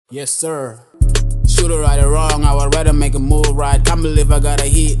Yes, sir. Shoot it right or wrong, I would rather make a move right. Can't believe I got a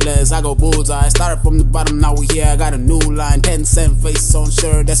hit list, I go bullseye. Started from the bottom, now we here, I got a new line. 10-cent face on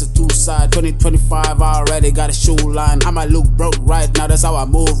shirt, that's a two-side. 2025, I already got a shoe line. I might look broke right now, that's how I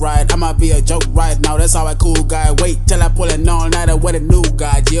move right. I might be a joke right now, that's how I cool guy. Wait till I pull an all-nighter with a new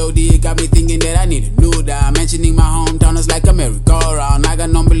guy. G.O.D. got me thinking that I need a new dime. Mentioning my hometown is like a merry-go-round. I got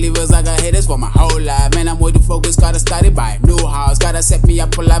non-believers, I got haters for my whole life. Man, I'm way too focused, gotta study by a new house. Gotta set me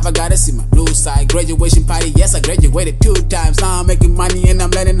up for life, I gotta see my new side. Graduation party, yes, I graduated 2 times. Now I'm making money and I'm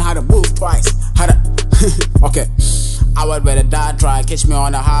learning how to move twice. How to okay. I would better die try, catch me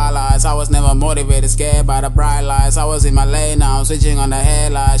on the highlights. I was never motivated, scared by the bright lights. I was in my lane now, I'm switching on the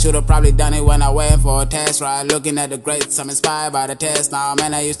headlights. Should've probably done it when I went for a test ride. Looking at the greats, I'm inspired by the test now.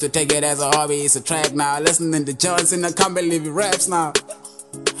 Man, I used to take it as a hobby, it's a track now. Listening to Johnson, I can't believe he raps now.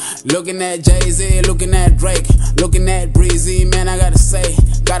 Looking at Jay-Z, looking at Drake, looking at Breezy, man, I gotta say,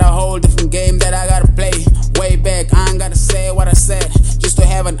 got a whole different game that I gotta play. Way back, I ain't gotta say what I said, just to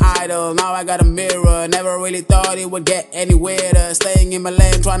have an idol, now I got a mirror. Never really thought it would get anywhere. Staying in my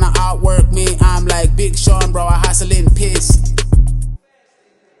lane, trying to outwork me. I'm like Big Sean, bro, I hustle in peace.